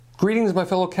Greetings, my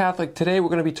fellow Catholic. Today we're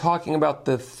going to be talking about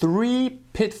the 3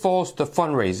 pitfalls to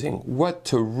fundraising, what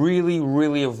to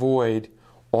really avoid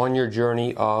on your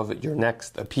journey of your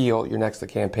next appeal, your next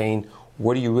campaign.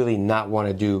 What do you really not want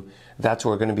to do? That's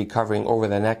what we're going to be covering over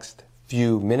the next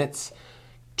few minutes.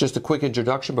 Just a quick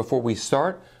introduction before we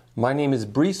start. My name is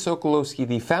Bree Sokolowski,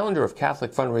 the founder of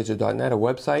CatholicFundraiser.net, a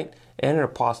website and an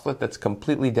apostolate that's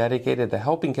completely dedicated to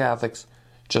helping Catholics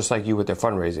just like you with their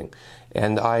fundraising.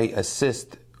 And I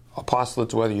assist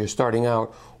apostolates, whether you're starting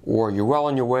out or you're well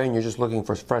on your way and you're just looking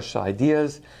for fresh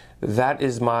ideas. That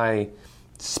is my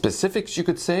specifics, you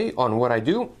could say, on what I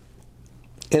do.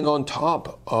 And on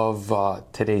top of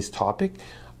today's topic,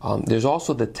 there's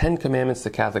also the 10 Commandments to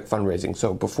Catholic Fundraising.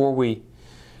 So before we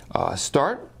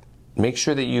start, make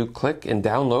sure that you click and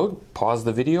download, pause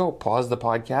the video, pause the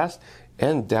podcast,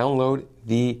 and download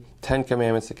the 10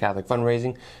 Commandments to Catholic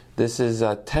Fundraising. This is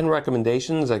 10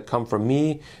 recommendations that come from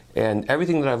me and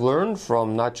everything that I've learned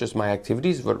from not just my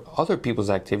activities, but other people's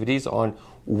activities on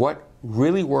what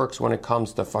really works when it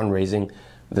comes to fundraising.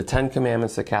 The 10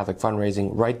 Commandments to Catholic Fundraising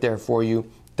right there for you.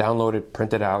 Download it,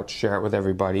 print it out, share it with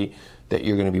everybody that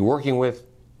you're going to be working with.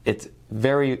 It's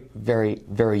very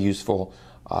useful.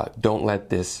 Don't let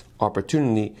this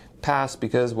opportunity pass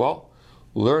because, well,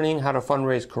 learning how to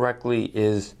fundraise correctly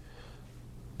is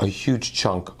a huge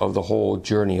chunk of the whole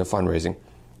journey of fundraising.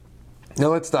 Now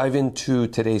let's dive into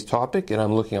today's topic, and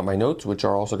I'm looking at my notes, which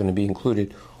are also going to be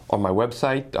included on my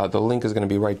website. The link is going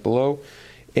to be right below.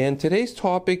 And today's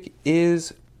topic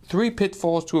is 3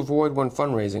 pitfalls to avoid when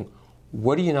fundraising.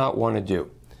 What do you not want to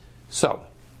do? So,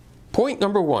 point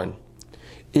number 1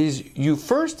 is you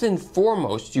first and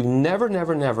foremost, you never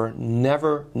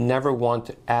want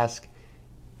to ask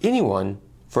anyone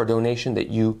for a donation that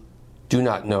you do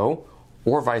not know,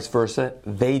 or vice versa,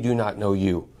 they do not know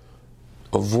you.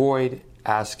 Avoid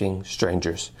asking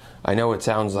strangers. I know it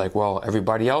sounds like, well,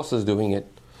 everybody else is doing it.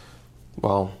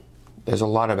 Well, there's a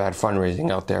lot of bad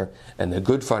fundraising out there, and the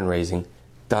good fundraising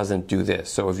doesn't do this.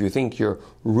 So if you think you're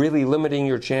really limiting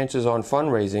your chances on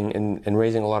fundraising and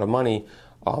raising a lot of money,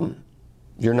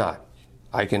 you're not.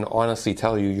 I can honestly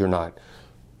tell you you're not.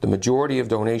 The majority of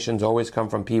donations always come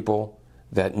from people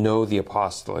that know the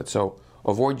apostolate. So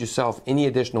avoid yourself any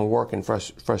additional work and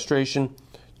frustration.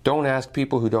 Don't ask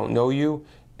people who don't know you,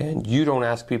 and you don't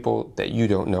ask people that you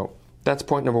don't know. That's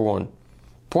point number 1.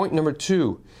 Point number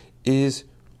 2 is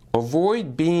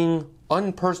avoid being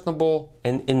unpersonable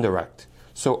and indirect.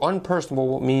 So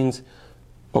unpersonable means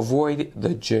avoid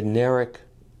the generic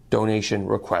donation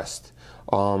request.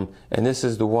 And this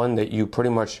is the one that you pretty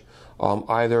much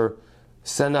either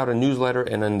send out a newsletter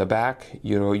and in the back,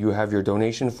 you have your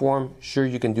donation form. Sure,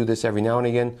 you can do this every now and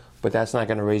again, but that's not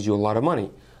going to raise you a lot of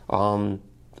money.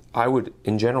 I would,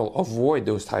 in general, avoid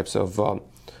those types of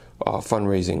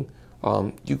fundraising.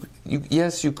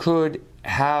 Yes, you could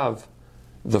have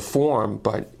the form,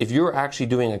 but if you're actually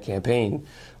doing a campaign,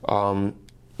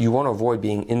 you want to avoid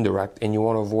being indirect and you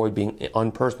want to avoid being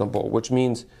unpersonable, which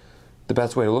means the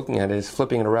best way of looking at it is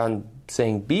flipping it around,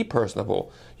 saying be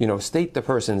personable. State the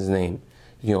person's name.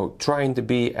 Trying to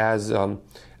be as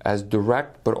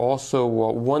direct, but also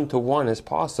one-to-one as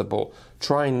possible.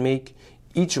 Try and make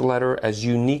each letter as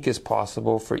unique as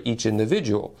possible for each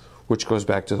individual, which goes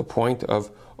back to the point of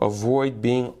avoid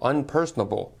being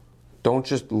unpersonable. Don't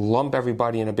just lump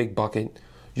everybody in a big bucket.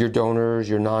 Your donors,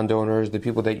 your non-donors, the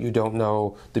people that you don't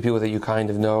know, the people that you kind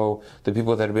of know, the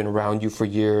people that have been around you for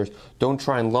years. Don't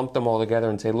try and lump them all together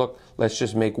and say, look, let's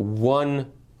just make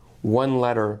one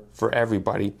letter for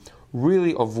everybody.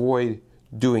 Really avoid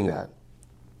doing that.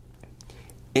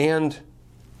 And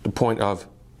the point of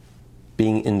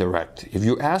being indirect. If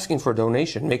you're asking for a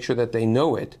donation, make sure that they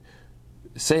know it.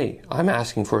 Say, I'm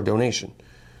asking for a donation.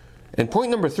 And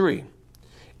point number 3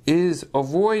 is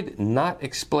avoid not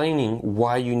explaining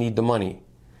why you need the money.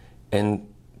 And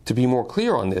to be more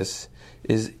clear on this,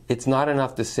 it's not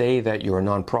enough to say that you're a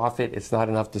nonprofit. It's not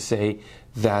enough to say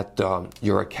that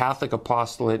you're a Catholic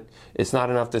apostolate. It's not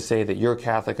enough to say that you're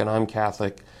Catholic and I'm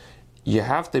Catholic. You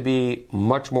have to be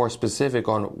much more specific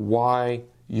on why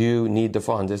you need the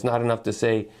funds. It's not enough to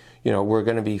say, we're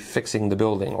going to be fixing the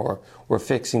building or we're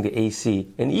fixing the AC.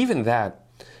 And even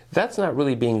that's not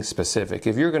really being specific.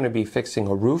 If you're going to be fixing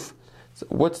a roof,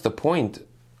 what's the point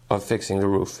of fixing the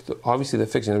roof? Obviously, the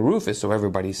fixing the roof is so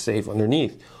everybody's safe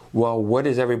underneath. Well, what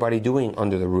is everybody doing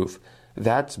under the roof?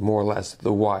 That's more or less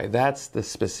the why. That's the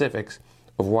specifics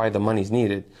of why the money's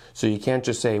needed. So you can't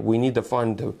just say, we need the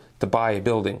fund to buy a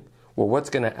building. Well, what's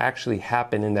going to actually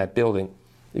happen in that building?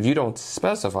 If you don't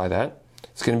specify that,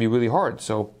 it's going to be really hard.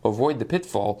 So avoid the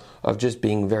pitfall of just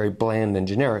being very bland and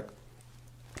generic.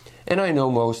 And I know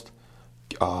most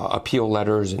appeal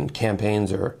letters and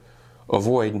campaigns, or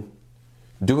avoid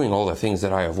doing all the things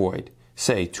that I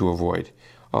say to avoid.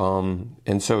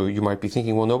 And so you might be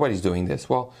thinking, well, nobody's doing this.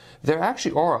 Well, there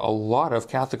actually are a lot of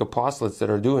Catholic apostolates that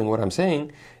are doing what I'm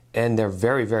saying, and they're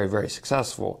very, very, very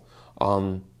successful.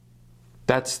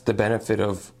 That's the benefit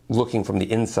of looking from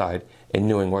the inside and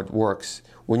knowing what works.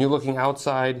 When you're looking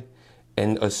outside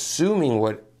and assuming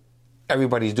what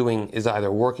everybody's doing is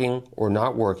either working or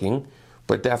not working,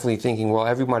 but definitely thinking, well,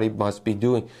 everybody's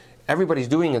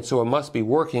doing it, so it must be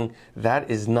working, that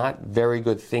is not very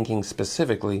good thinking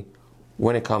specifically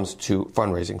when it comes to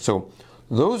fundraising. So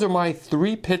those are my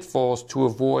 3 pitfalls to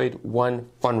avoid when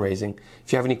fundraising.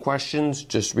 If you have any questions,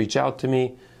 just reach out to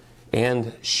me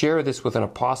and share this with an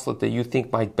apostolate that you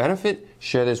think might benefit.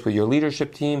 Share this with your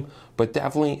leadership team, but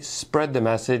definitely spread the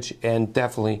message and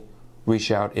definitely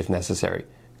reach out if necessary.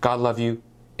 God love you,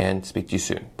 and speak to you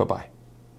soon. Bye-bye.